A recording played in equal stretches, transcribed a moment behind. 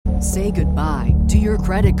Say goodbye to your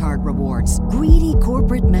credit card rewards. Greedy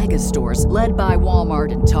corporate mega stores, led by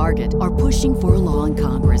Walmart and Target, are pushing for a law in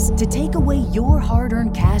Congress to take away your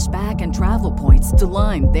hard-earned cash back and travel points to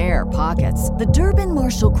line their pockets. The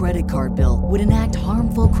Durbin-Marshall credit card bill would enact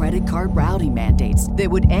harmful credit card routing mandates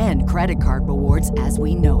that would end credit card rewards as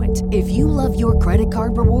we know it. If you love your credit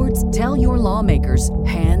card rewards, tell your lawmakers,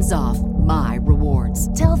 hands off my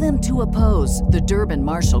rewards. Tell them to oppose the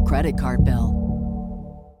Durbin-Marshall credit card bill.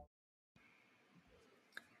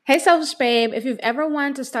 Hey, Selfish Babe. If you've ever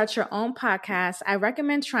wanted to start your own podcast, I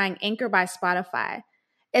recommend trying Anchor by Spotify.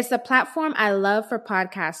 It's the platform I love for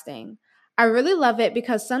podcasting. I really love it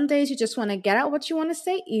because some days you just want to get out what you want to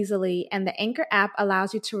say easily, and the Anchor app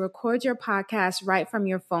allows you to record your podcast right from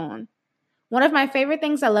your phone. One of my favorite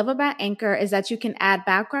things I love about Anchor is that you can add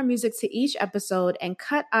background music to each episode and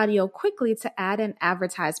cut audio quickly to add in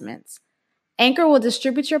advertisements. Anchor will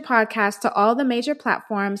distribute your podcast to all the major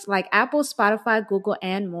platforms like Apple, Spotify, Google,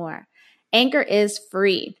 and more. Anchor is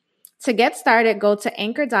free. To get started, go to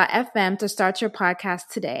anchor.fm to start your podcast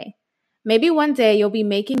today. Maybe one day you'll be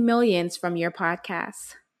making millions from your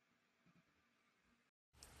podcast.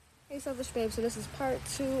 Hey, Selfish Babe. So this is part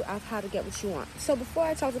 2 of how to get what you want. So before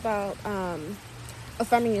I talked about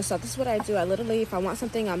affirming yourself, this is what I do. I literally, if I want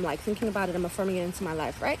something, I'm like thinking about it, I'm affirming it into my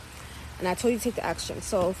life, right? And I told you to take the action.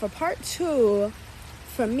 So for part 2,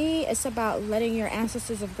 for me, it's about letting your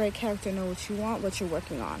ancestors of great character know what you want, what you're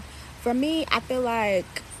working on. For me, I feel like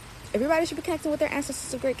everybody should be connecting with their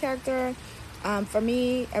ancestors of great character. For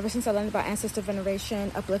me, ever since I learned about ancestor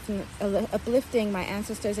veneration, uplifting my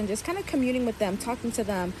ancestors and just kind of communing with them, talking to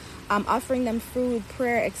them, offering them food,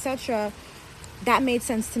 prayer, etc., that made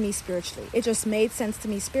sense to me spiritually. It just made sense to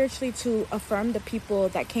me spiritually to affirm the people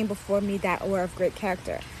that came before me that were of great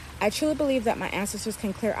character. I truly believe that my ancestors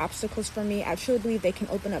can clear obstacles for me. I truly believe they can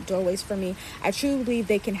open up doorways for me. I truly believe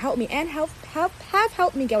they can help me and have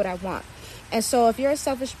helped me get what I want. And so if you're a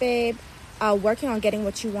selfish babe, working on getting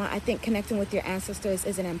what you want, I think connecting with your ancestors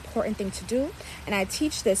is an important thing to do. And I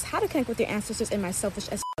teach this, how to connect with your ancestors, in my Selfish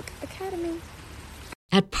as Fuck Academy.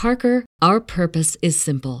 At Parker, our purpose is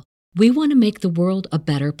simple. We want to make the world a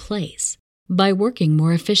better place by working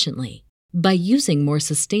more efficiently, by using more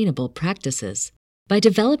sustainable practices, by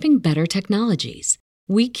developing better technologies.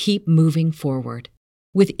 We keep moving forward.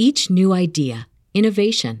 With each new idea,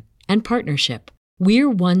 innovation, and partnership, we're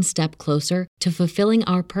one step closer to fulfilling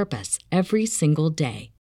our purpose every single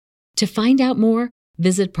day. To find out more,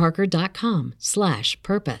 visit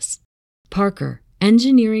parker.com/purpose. Parker,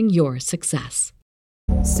 engineering your success.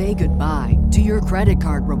 Say goodbye to your credit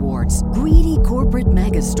card rewards. Greedy corporate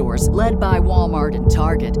mega stores, led by Walmart and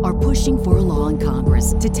Target, are pushing for a law in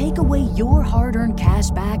Congress to take away your hard-earned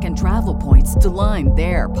cash back and travel points to line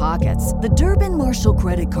their pockets. The Durbin-Marshall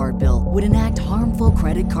credit card bill would enact harmful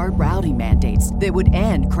credit card routing mandates that would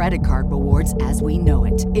end credit card rewards as we know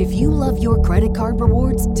it. If you love your credit card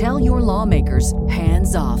rewards, tell your lawmakers,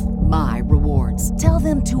 hands off my rewards. Tell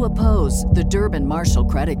them to oppose the Durbin-Marshall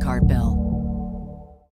credit card bill.